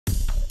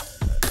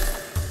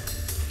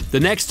The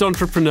next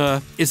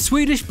entrepreneur is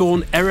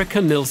Swedish-born Erika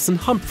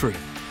Nilsson-Humphrey,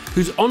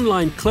 whose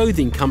online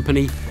clothing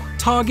company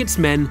targets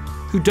men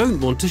who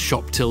don't want to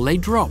shop till they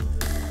drop.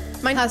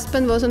 My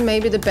husband wasn't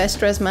maybe the best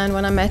dressed man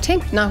when I met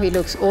him. Now he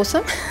looks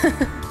awesome.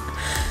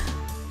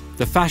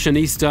 The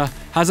fashionista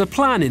has a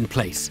plan in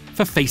place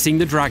for facing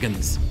the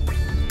dragons.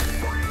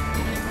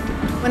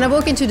 When I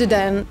walk into the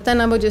den, then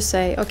I would just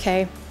say,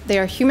 okay, they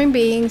are human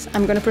beings.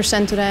 I'm going to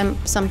present to them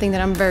something that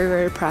I'm very,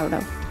 very proud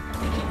of.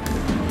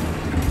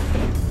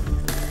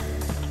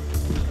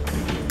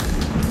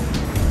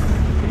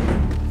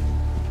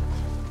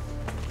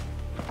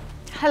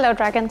 Hello,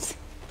 dragons.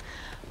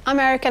 I'm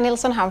Erika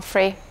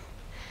Nilsson-Humphrey,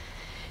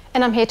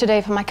 and I'm here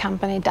today for my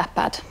company,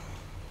 Dappad.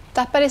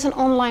 Dappad is an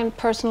online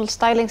personal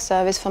styling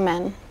service for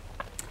men.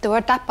 The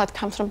word Dappad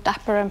comes from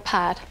dapper and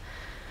pad.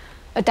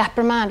 A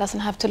dapper man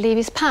doesn't have to leave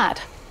his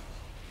pad.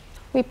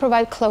 We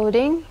provide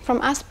clothing from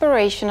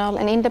aspirational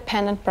and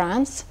independent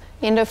brands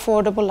in the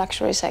affordable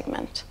luxury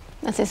segment.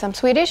 And since I'm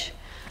Swedish,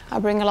 I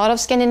bring a lot of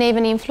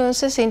Scandinavian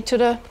influences into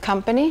the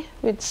company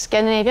with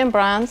Scandinavian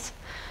brands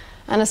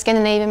and a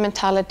Scandinavian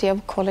mentality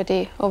of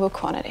quality over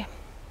quantity.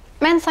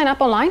 Men sign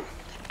up online,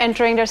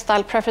 entering their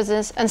style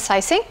preferences and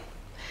sizing.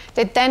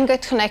 They then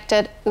get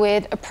connected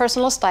with a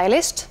personal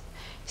stylist.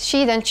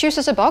 She then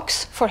chooses a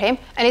box for him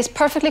and it's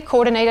perfectly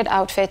coordinated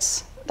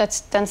outfits that's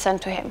then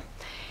sent to him.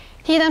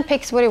 He then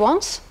picks what he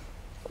wants.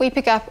 We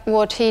pick up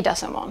what he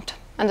doesn't want.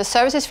 And the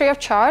service is free of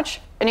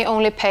charge and he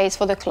only pays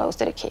for the clothes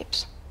that he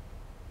keeps.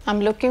 I'm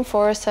looking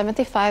for a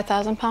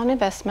 £75,000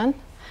 investment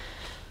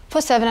for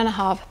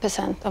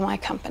 7.5% of my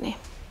company.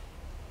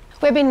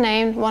 We've been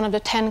named one of the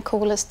 10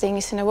 coolest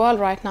things in the world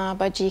right now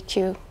by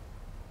GQ.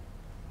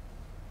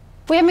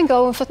 We have been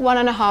going for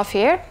 1.5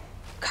 years,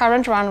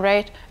 current run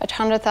rate at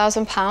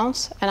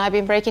 £100,000, and I've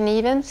been breaking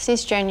even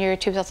since January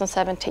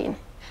 2017.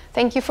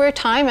 Thank you for your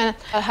time, and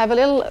I have a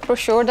little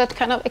brochure that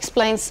kind of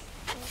explains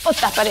what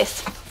Dappad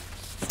is.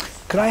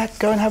 Could I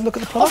go and have a look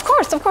at the product? Of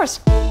course, of course.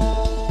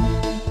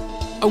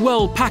 A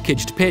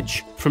well-packaged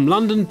pitch from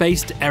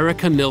London-based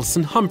Erika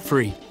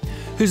Nilsson-Humphrey,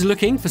 who's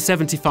looking for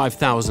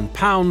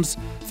 £75,000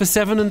 for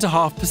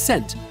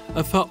 7.5%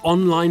 of her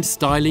online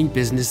styling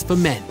business for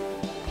men.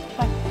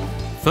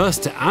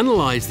 First to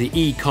analyse the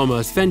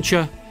e-commerce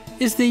venture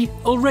is the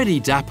already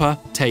dapper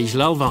Tej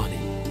Lalvani.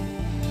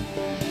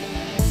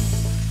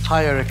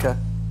 Hi, Erika.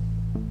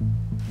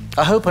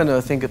 I hope I know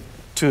a thing or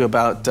two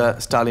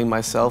about styling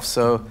myself,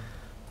 so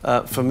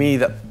for me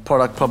that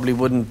product probably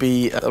wouldn't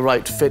be a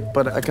right fit,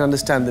 but I can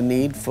understand the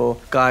need for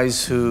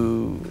guys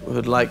who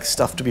would like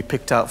stuff to be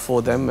picked out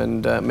for them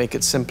and make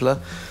it simpler.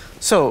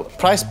 So,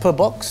 price per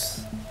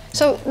box?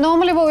 So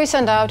normally what we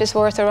send out is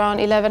worth around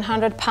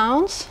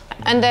 £1,100,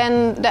 and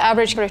then the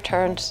average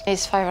returns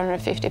is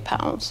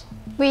 £550.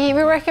 We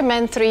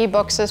recommend 3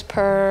 boxes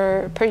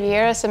per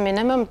year as a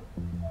minimum.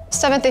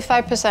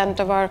 75%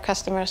 of our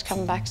customers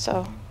come back,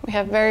 so we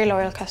have very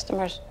loyal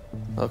customers.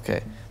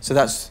 Okay, so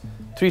that's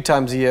 3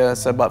 times a year,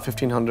 so about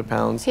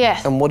 £1,500.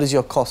 Yes. And what is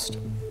your cost?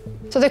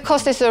 So the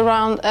cost is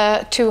around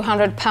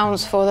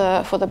 £200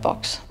 for the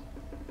box.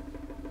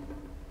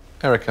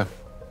 Erika,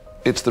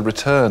 it's the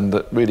return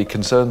that really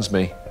concerns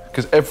me,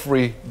 because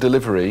every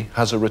delivery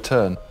has a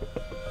return.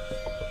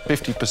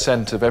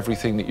 50% of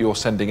everything that you're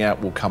sending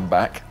out will come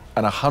back,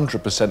 and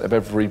 100% of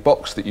every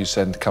box that you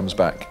send comes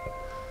back.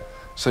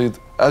 So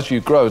as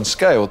you grow and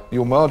scale,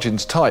 your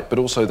margin's tight, but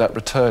also that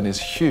return is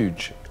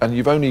huge. And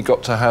you've only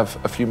got to have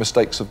a few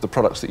mistakes of the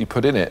products that you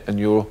put in it, and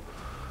your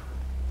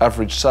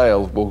average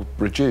sale will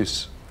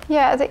reduce.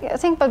 Yeah, I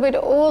think but with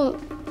all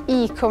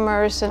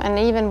e-commerce and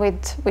even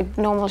with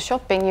normal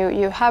shopping,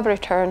 you have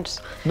returns.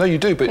 No, you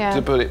do, but, yeah.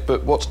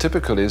 but what's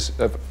typical is,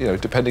 you know,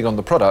 depending on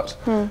the product,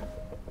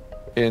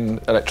 in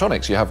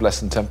electronics you have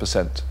less than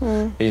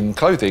 10%. In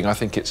clothing, I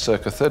think it's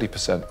circa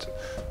 30%,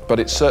 but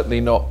it's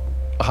certainly not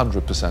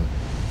 100%.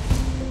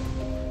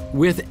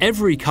 With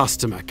every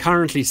customer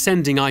currently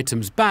sending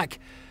items back,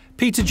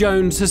 Peter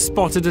Jones has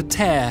spotted a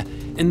tear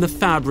in the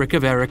fabric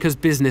of Erika's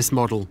business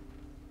model.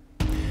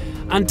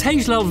 And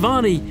Tej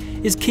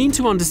Lalvani is keen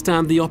to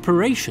understand the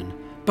operation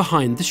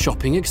behind the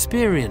shopping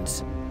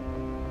experience.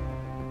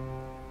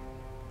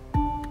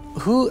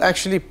 Who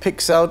actually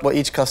picks out what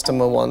each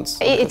customer wants?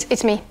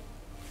 It's me.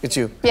 It's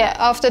you? Yeah,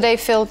 after they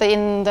filled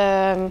in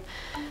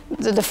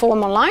the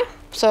form online.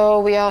 So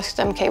we asked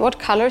them, okay, what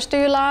colors do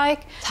you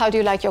like? How do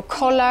you like your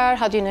collar?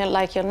 How do you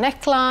like your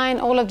neckline?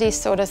 All of these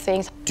sort of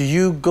things. Do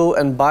you go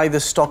and buy the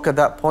stock at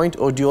that point,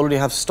 or do you already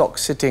have stock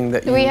sitting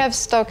that you... We have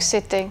stock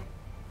sitting.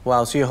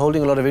 Wow, so you're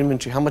holding a lot of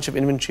inventory. How much of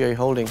inventory are you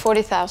holding?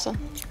 40,000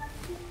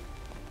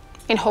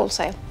 in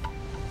wholesale.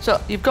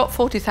 So you've got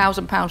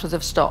 £40,000 worth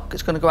of stock.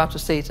 It's going to go out of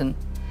season.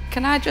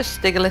 Can I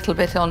just dig a little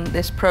bit on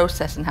this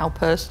process and how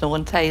personal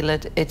and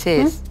tailored it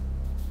is?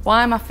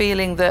 Why am I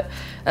feeling that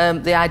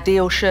the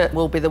ideal shirt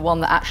will be the one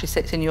that actually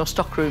sits in your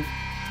stockroom?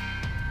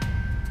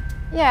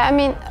 Yeah, I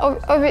mean,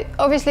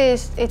 obviously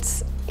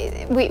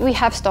we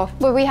have stock,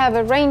 but we have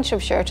a range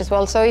of shirts as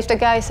well. So if the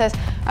guy says,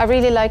 I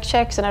really like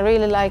checks and I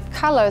really like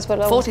colours, well...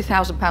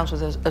 £40,000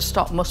 worth of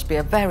stock must be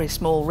a very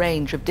small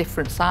range of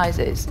different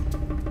sizes.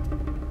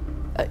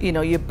 you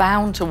know, you're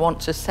bound to want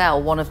to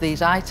sell one of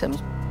these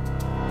items.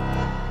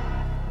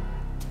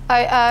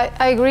 I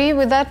agree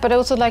with that, but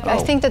also I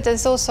think that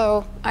there's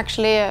also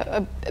actually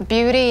a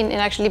beauty in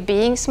actually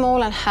being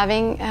small and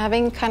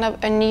having kind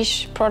of a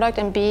niche product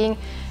and being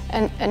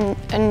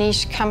a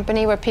niche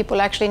company where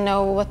people actually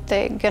know what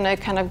they're gonna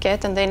kind of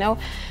get, and they know,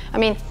 I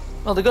mean...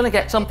 Well, they're gonna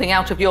get something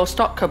out of your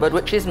stock cupboard,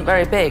 which isn't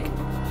very big.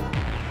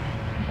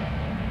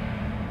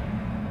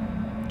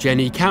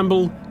 Jenny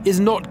Campbell is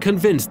not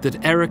convinced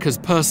that Erika's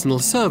personal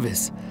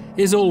service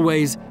is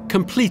always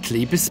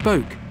completely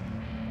bespoke.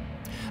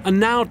 And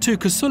now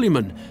Tuka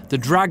Suleiman, the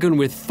dragon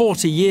with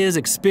 40 years'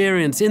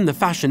 experience in the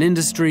fashion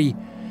industry,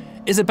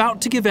 is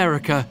about to give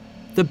Erika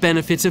the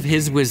benefit of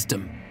his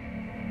wisdom.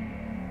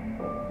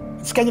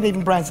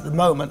 Scandinavian brands at the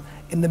moment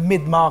in the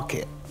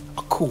mid-market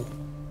are cool.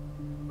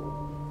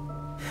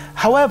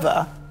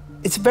 However,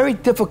 it's very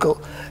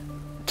difficult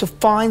to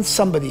find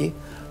somebody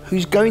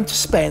who's going to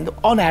spend,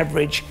 on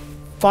average,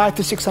 £500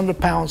 to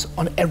 £600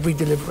 on every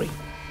delivery.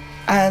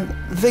 And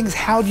the thing is,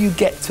 how do you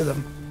get to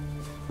them?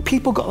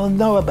 People got to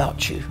know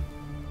about you.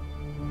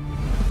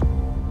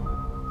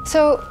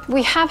 So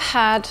we have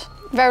had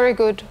very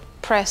good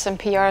press and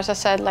PR, as I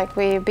said, like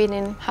we've been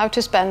in How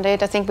to Spend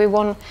It. I think we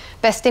won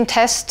Best in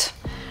Test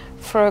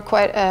for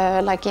quite,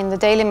 like in the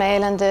Daily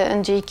Mail and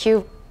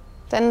GQ.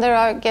 Then there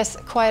are, I guess,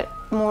 quite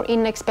more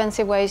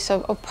inexpensive ways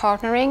of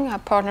partnering. I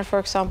partnered, for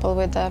example,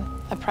 with a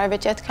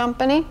private jet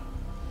company.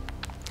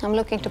 I'm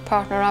looking to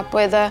partner up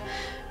with a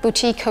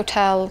boutique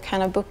hotel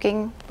kind of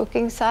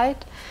booking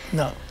site.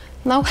 No.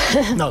 No?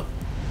 No.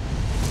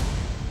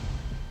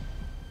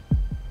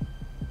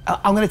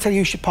 I'm going to tell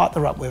you should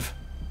partner up with.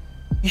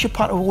 You should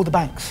partner with all the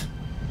banks.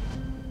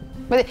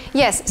 But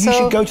yes, you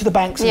should go to the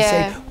banks and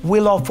yeah. say,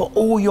 we'll offer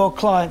all your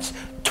clients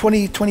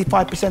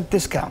 20–25%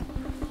 discount,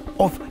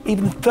 or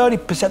even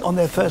 30% on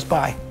their first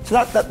buy.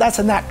 So that's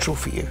a natural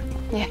for you.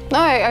 Yeah, no,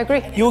 I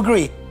agree. You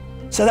agree?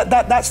 So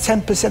that's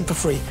 10% for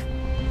free.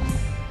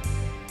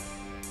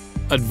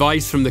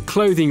 Advice from the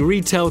clothing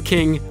retail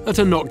king at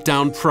a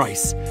knockdown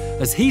price,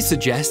 as he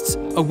suggests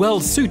a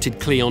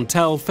well-suited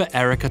clientele for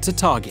Erika to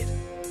target.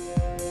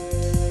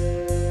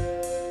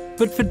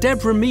 But for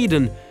Deborah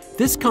Meaden,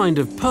 this kind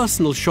of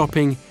personal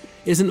shopping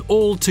is an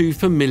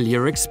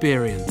all-too-familiar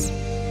experience.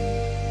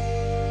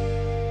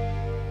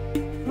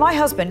 My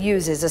husband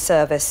uses a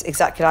service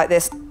exactly like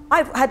this.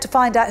 I had to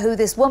find out who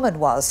this woman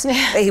was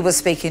that he was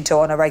speaking to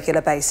on a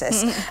regular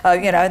basis,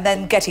 you know, and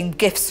then getting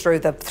gifts through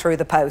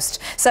the post.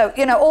 So,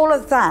 you know, all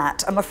of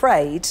that, I'm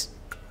afraid,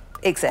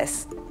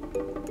 exists.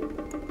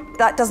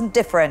 That doesn't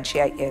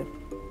differentiate you.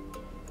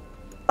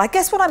 I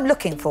guess what I'm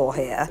looking for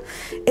here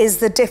is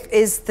the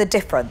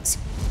difference.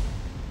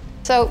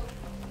 So,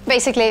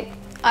 basically,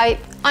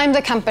 I'm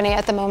the company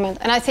at the moment,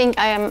 and I think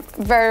I am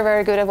very,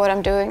 very good at what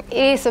I'm doing.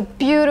 It is a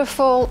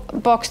beautiful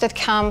box that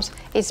comes,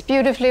 it's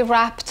beautifully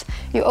wrapped.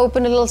 You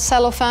open a little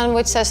cellophane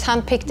which says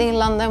handpicked in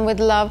London with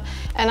love.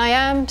 And I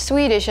am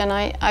Swedish, and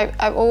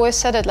I've always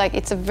said it, like,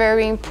 it's a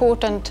very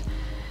important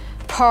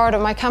part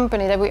of my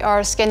company that we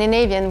are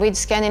Scandinavian, with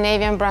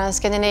Scandinavian brands,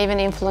 Scandinavian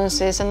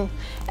influences, and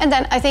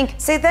then I think...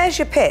 See, there's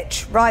your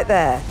pitch, right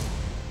there.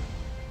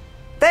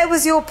 There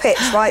was your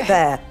pitch right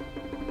there.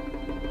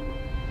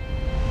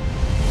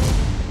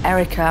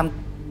 Erika,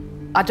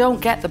 I don't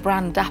get the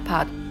brand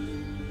Dappad.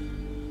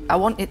 I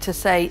want it to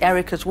say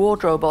Erika's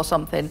wardrobe or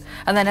something,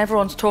 and then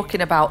everyone's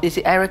talking about, is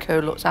it Erika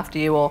who looks after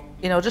you? Or,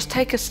 you know, just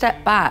take a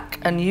step back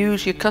and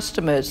use your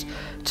customers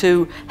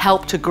to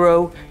help to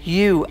grow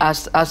you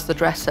as the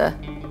dresser.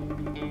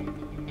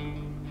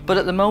 But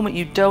at the moment,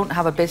 you don't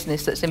have a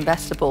business that's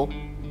investable.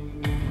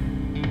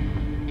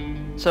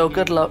 So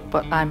good luck,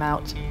 but I'm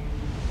out.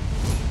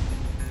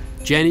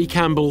 Jenny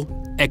Campbell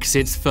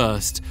exits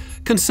first,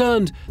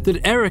 concerned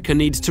that Erika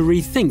needs to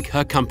rethink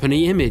her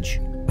company image.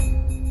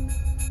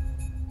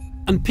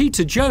 And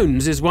Peter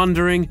Jones is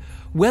wondering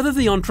whether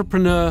the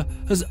entrepreneur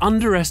has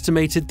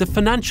underestimated the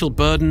financial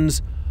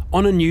burdens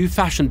on a new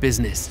fashion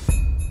business.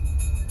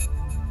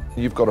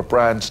 You've got a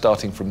brand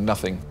starting from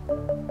nothing.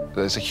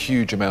 There's a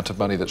huge amount of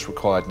money that's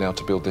required now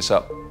to build this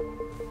up.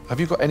 Have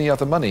you got any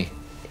other money?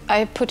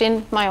 I put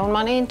in my own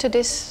money into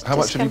this. How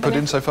much have you put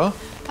in so far?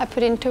 I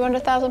put in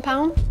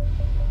 £200,000.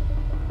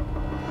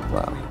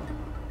 Wow.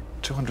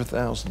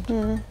 200,000.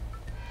 Mm.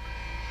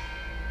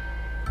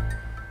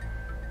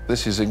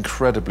 This is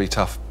incredibly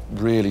tough,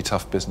 really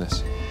tough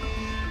business.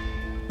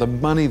 The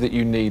money that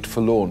you need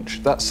for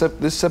launch,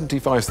 this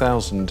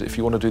 75,000, if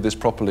you want to do this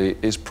properly,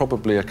 is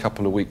probably a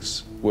couple of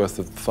weeks' worth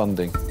of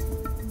funding.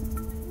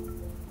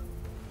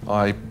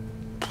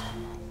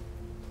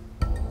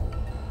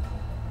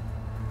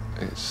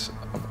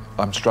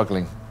 I'm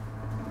struggling.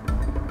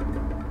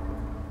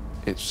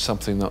 It's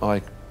something that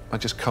I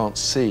just can't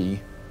see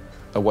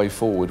a way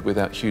forward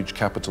without huge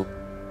capital.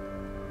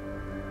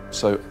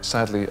 So,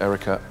 sadly,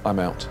 Erika, I'm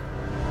out.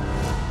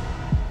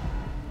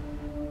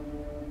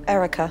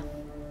 Erika,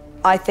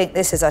 I think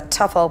this is a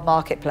tough old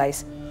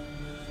marketplace.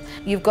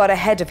 You've got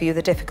ahead of you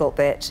the difficult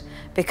bit,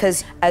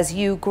 because as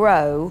you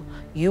grow,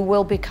 you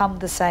will become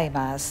the same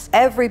as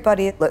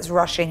everybody that's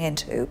rushing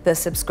into the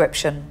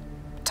subscription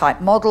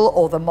type model,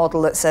 or the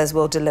model that says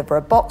we'll deliver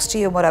a box to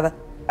you and whatever,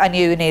 and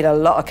you need a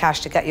lot of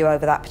cash to get you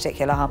over that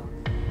particular hump.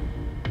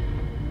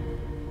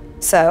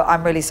 So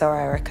I'm really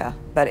sorry, Erika,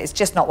 but it's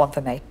just not one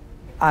for me.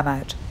 I'm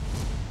out.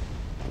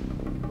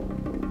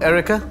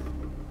 Erika,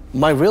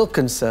 my real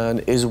concern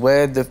is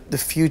where the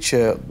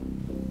future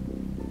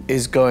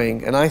is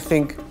going. And I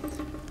think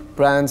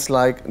brands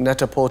like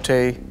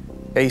Net-a-Porter,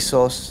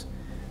 ASOS,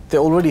 they're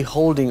already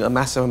holding a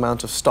massive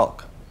amount of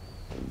stock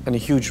and a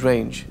huge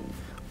range.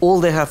 All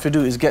they have to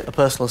do is get a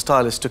personal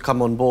stylist to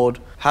come on board,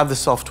 have the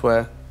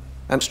software,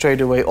 and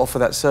straight away offer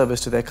that service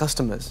to their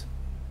customers.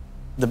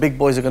 The big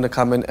boys are going to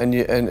come in and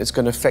it's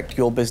going to affect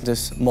your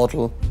business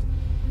model.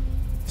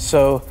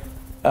 So,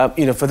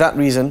 you know, for that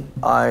reason,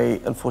 I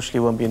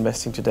unfortunately won't be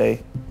investing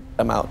today.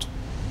 I'm out.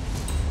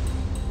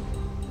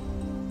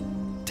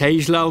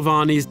 Tej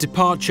Lalvani's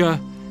departure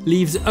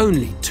leaves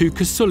only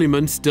Tuka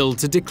Suleiman still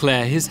to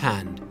declare his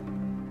hand.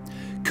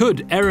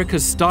 Could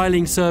Erika's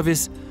styling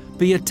service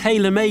be a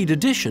tailor-made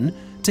addition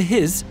to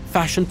his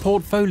fashion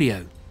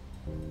portfolio?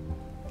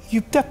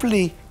 You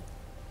definitely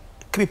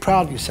can be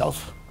proud of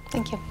yourself.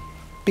 Thank you.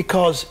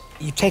 Because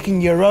you've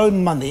taken your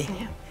own money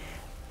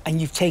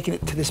and you've taken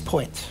it to this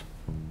point.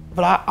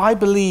 But I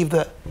believe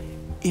that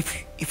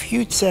if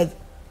you'd said,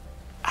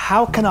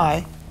 how can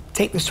I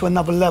take this to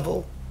another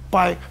level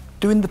by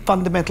doing the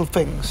fundamental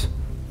things?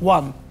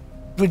 1,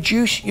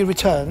 reduce your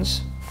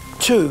returns.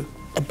 2,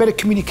 a better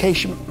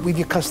communication with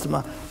your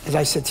customer, as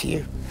I said to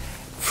you.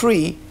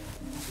 3,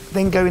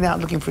 then going out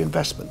looking for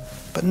investment,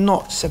 but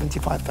not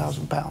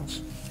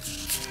 £75,000.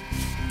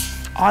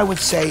 I would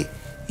say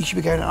you should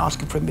be going and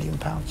asking for £1 million.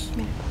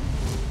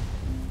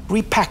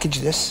 Repackage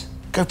this,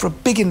 go for a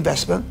big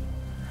investment,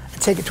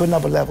 and take it to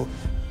another level.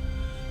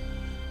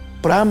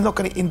 But I'm not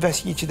going to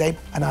invest in you today,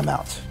 and I'm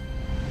out.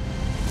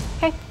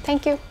 Okay,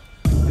 thank you.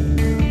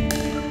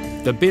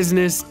 The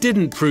business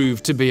didn't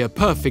prove to be a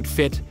perfect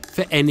fit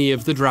for any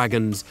of the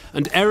dragons,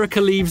 and Erika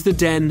leaves the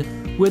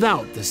den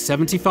without the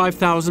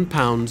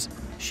 £75,000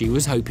 she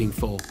was hoping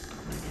for.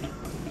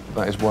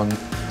 That is one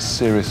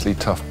seriously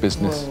tough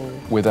business,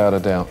 without a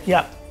doubt.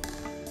 Yeah.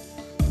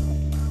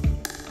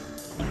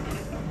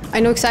 I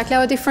know exactly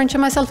how I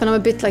differentiate myself, and I'm a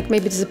bit like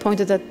maybe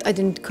disappointed that I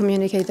didn't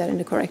communicate that in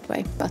the correct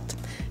way, but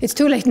it's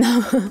too late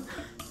now.